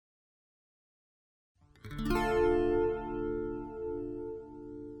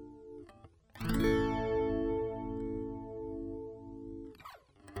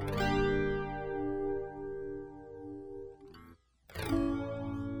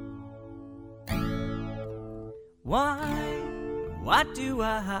Why do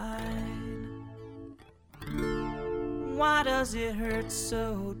I hide? Why does it hurt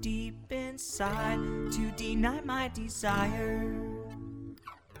so deep inside to deny my desire?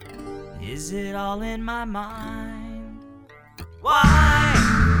 Is it all in my mind?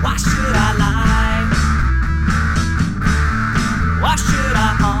 Why should I lie? Why should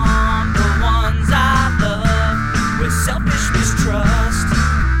I harm the ones I love with selfish mistrust?